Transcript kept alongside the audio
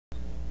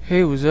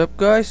Hey, what's up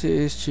guys, it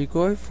is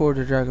Chikoy for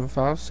the Dragon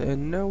Files,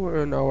 and now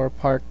we're on our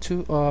part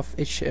 2 of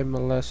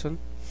HTML lesson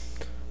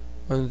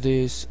on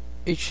this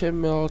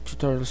HTML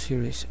tutorial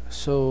series.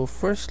 So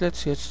first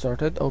let's get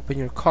started. Open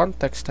your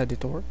context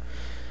editor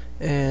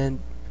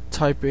and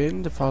type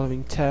in the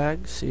following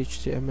tags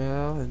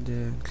HTML and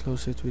then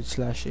close it with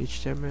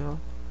 /HTML,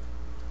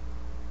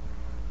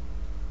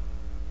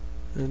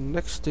 and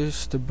next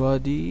is the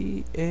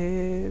body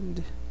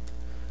and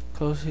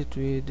close it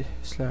with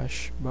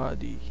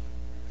 /body.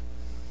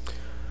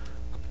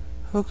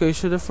 Okay,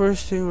 so the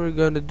first thing we're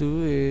gonna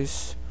do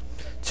is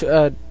to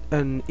add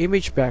an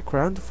image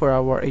background for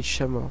our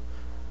HTML.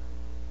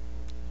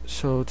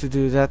 So to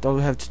do that, all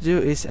we have to do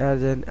is add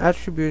an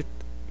attribute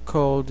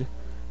called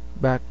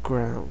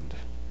background.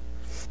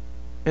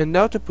 And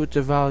now to put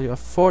the value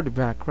for the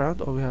background,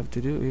 all we have to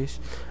do is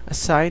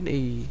assign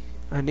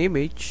an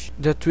image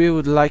that we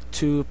would like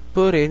to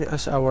put in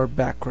as our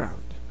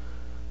background.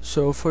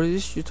 So for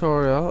this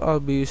tutorial,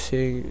 I'll be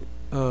using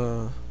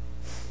the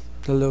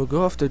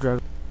logo of the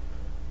Dragon.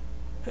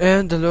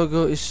 And the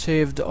logo is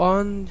saved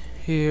on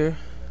here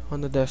on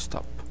the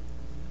desktop.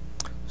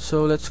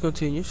 So let's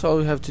continue. So all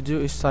we have to do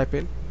is type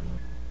in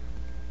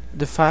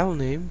the file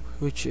name,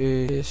 which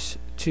is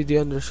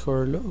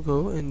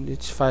td_logo, and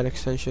its file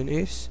extension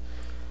is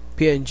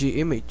png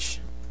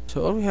image.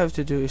 So all we have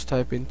to do is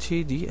type in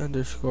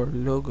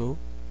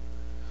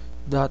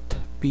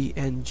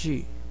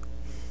td_logo.png.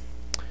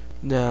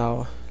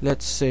 Now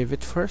let's save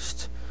it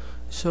first.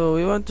 So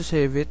we want to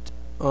save it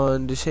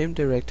on the same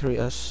directory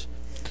as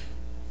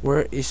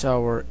where is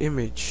our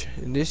image.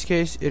 In this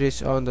case, it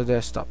is on the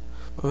desktop.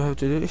 All we have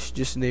to do is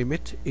just name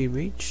it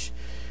image,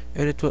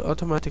 and it will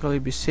automatically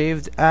be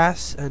saved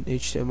as an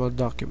HTML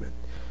document.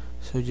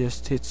 So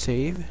just hit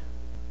save,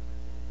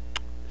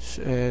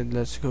 and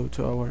let's go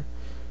to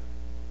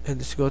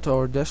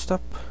our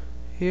desktop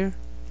here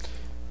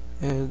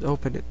and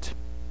open it.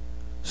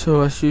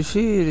 So as you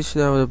see, it is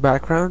now the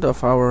background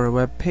of our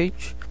web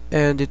page,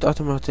 and it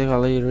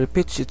automatically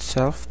repeats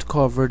itself to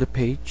cover the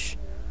page.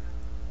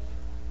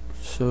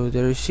 So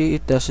there you see,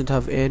 it doesn't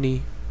have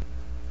any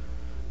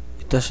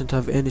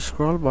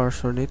scroll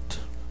bars on it.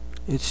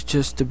 It's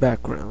just the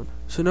background.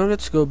 So now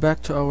let's go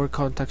back to our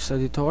context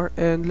editor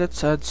and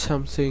let's add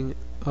something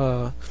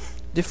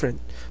different.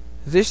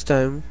 This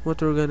time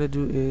what we're gonna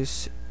do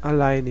is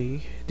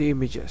aligning the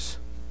images.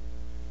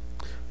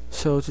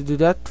 So to do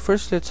that,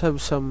 first let's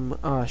have some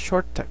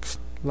short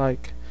text,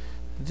 like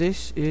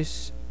this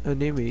is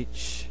an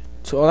image.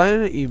 To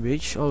align an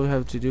image, all we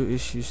have to do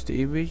is use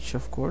the image,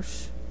 of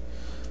course.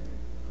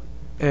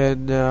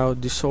 And now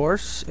the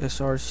source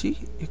src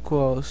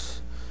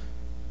equals,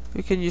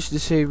 we can use the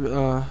same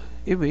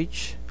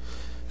image,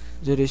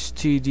 that is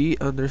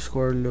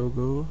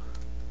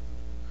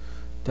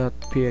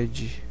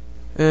td_logo.png.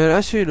 and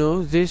as you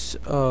know, this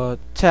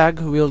tag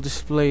will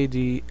display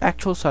the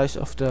actual size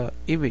of the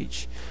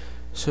image.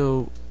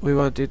 So we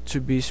want it to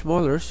be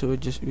smaller, so we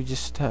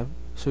just have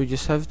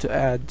to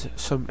add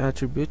some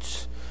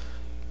attributes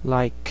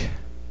like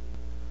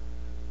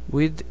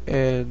width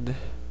and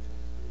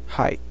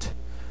height.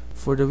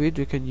 For the width,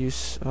 we can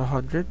use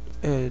 100,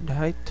 and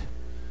height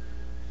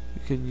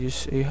you can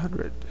use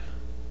 100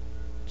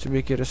 to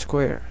make it a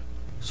square.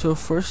 So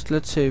first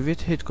let's save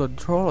it, hit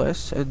Ctrl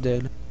S, and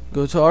then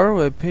go to our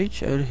web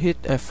page and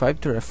hit F5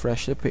 to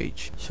refresh the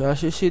page. So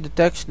as you see, the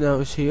text now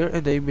is here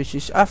and the image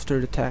is after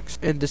the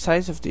text, and the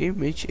size of the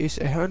image is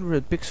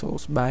 100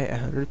 pixels by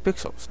 100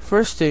 pixels.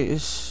 First thing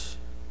is,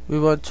 we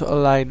want to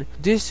align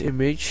this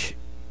image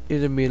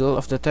in the middle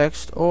of the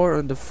text or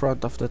on the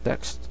front of the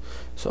text.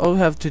 So all we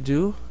have to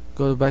do,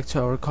 go back to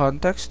our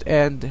context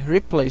and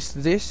replace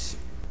this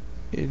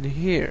in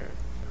here.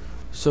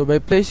 So by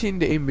placing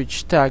the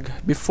image tag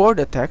before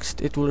the text,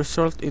 it will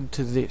result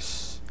into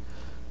this.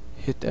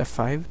 Hit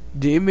F5.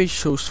 The image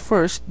shows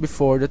first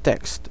before the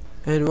text.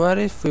 And what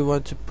if we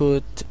want to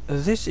put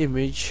this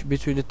image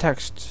between the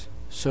text?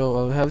 So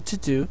all we have to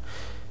do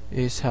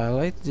is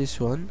highlight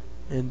this one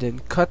and then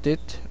cut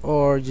it,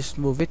 or just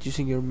move it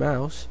using your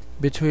mouse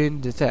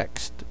between the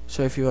text.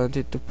 So if you want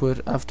it to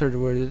put after the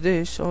word it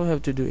is, all you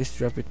have to do is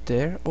drop it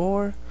there,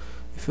 or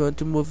if you want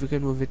to move, you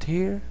can move it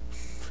here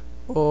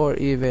or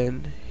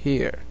even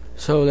here.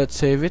 So let's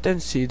save it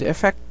and see the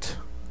effect.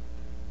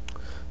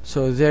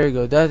 So there you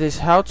go, that is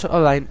how to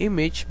align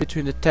image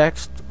between the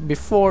text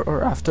before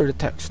or after the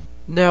text.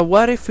 Now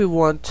what if we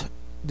want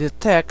the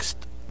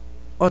text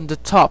on the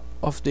top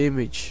of the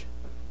image?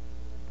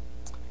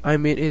 I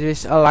mean, it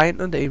is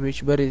aligned on the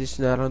image but it is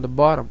not on the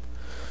bottom.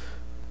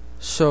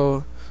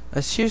 So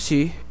as you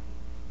see,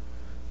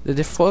 the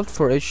default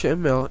for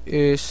HTML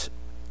is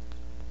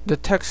the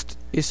text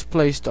is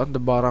placed on the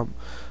bottom.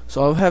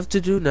 So all we have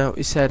to do now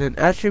is add an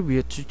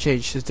attribute to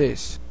change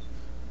this.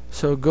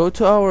 So go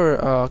to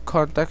our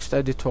context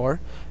editor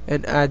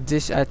and add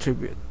this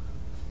attribute.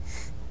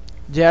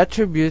 The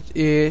attribute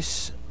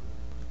is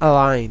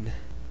align.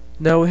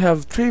 Now we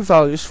have three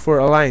values for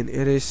align.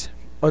 It is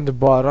on the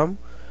bottom,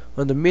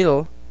 on the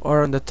middle,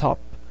 or on the top.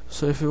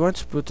 So if we want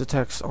to put the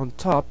text on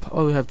top,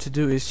 all we have to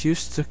do is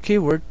use the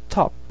keyword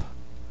top.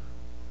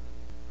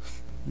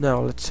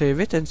 Now let's save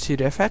it and see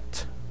the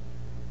effect.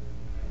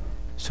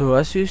 So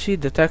as you see,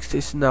 the text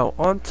is now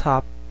on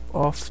top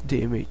of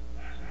the image.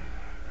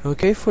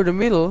 Okay, for the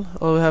middle,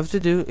 all we have to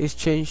do is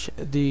change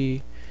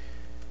the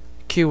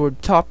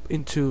keyword top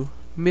into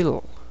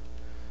middle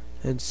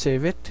and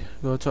save it.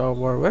 Go to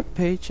our web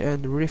page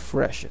and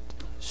refresh it,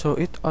 so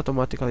it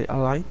automatically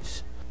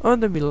aligns on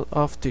the middle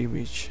of the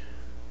image.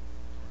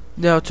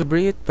 Now to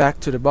bring it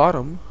back to the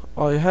bottom,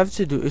 all you have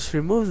to do is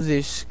remove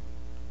this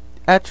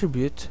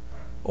attribute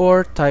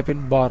or type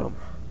in bottom.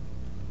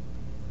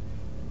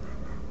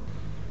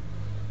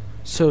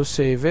 So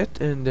save it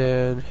and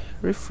then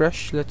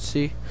refresh. Let's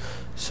see.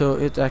 So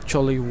it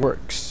actually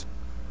works.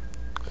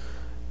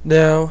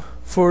 Now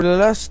for the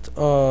last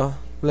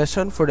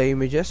lesson for the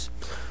images,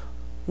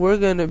 we're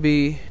gonna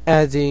be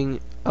adding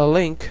a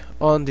link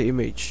on the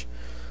image.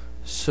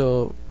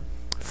 So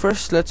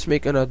first, let's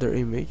make another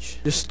image.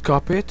 Just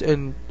copy it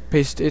and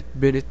paste it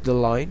beneath the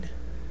line.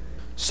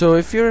 So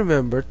if you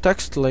remember,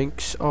 text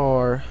links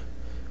are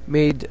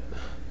made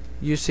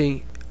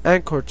using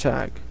anchor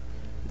tag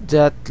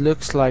that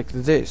looks like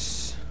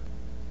this.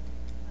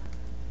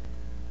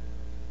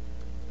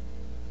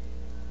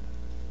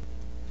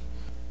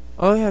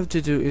 All you have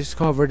to do is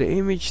cover the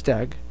image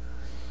tag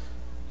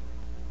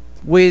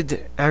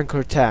with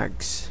anchor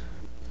tags.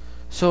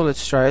 So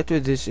let's try it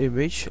with this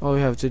image. All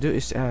you have to do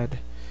is add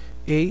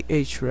a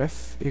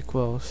href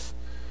equals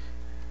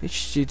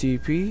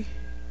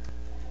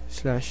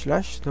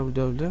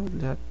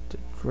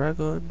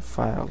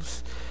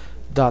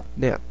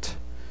http://www.dragonfiles.net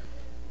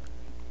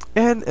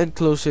and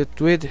enclose it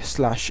with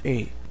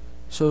 /a.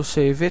 So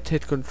save it,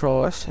 hit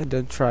Ctrl S and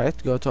then try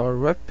it. Go to our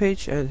web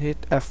page and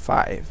hit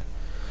F5.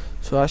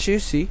 So as you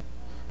see,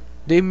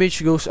 the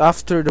image goes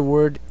after the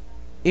word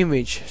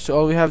image. So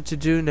all we have to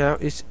do now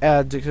is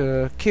add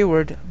the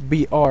keyword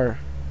BR.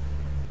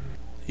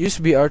 Use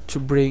BR to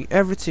bring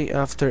everything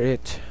after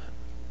it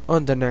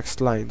on the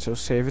next line. So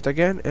save it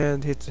again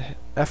and hit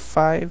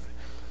F5.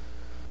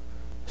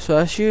 So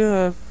as you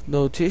have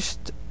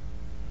noticed,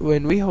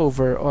 when we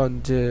hover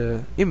on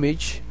the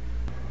image,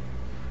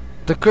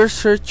 the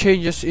cursor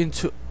changes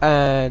into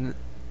an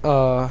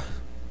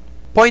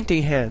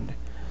pointing hand.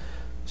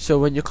 So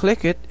when you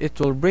click it, it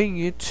will bring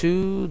you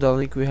to the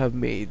link we have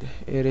made.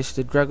 It is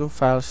the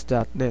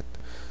dragonfiles.net.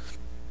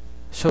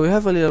 So we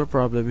have a little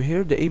problem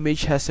here. The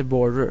image has a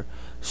border.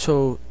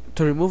 So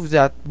to remove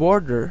that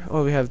border,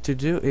 all we have to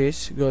do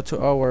is go to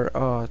our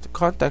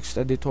context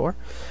editor,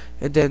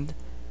 and then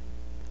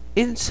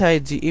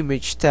inside the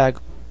image tag,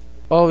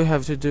 all we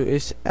have to do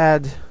is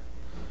add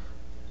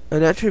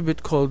an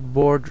attribute called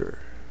border,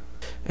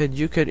 and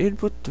you can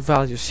input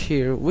values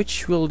here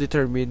which will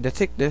determine the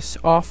thickness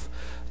of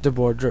the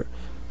border.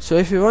 So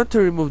if you want to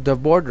remove the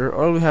border,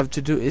 all we have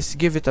to do is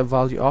give it a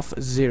value of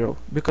 0,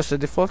 because the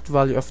default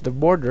value of the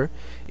border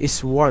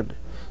is 1.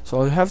 So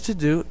all you have to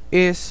do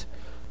is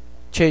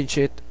change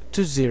it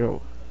to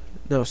 0.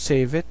 Now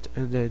save it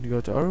and then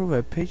go to our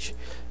web page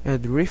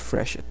and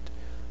refresh it.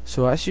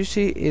 So as you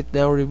see, it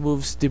now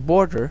removes the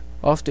border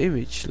of the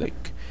image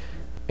link,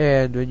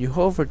 and when you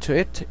hover to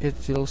it, it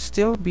will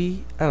still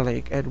be a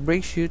link and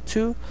brings you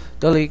to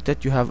the link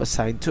that you have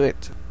assigned to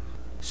it.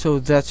 So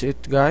that's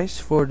it, guys,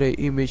 for the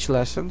image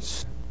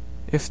lessons.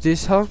 If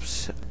this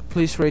helps,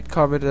 please rate,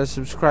 comment and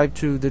subscribe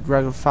to the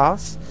Dragon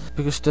Files,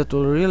 because that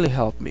will really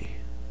help me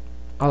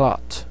a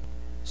lot.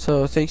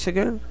 So thanks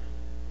again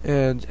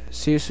and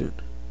see you soon.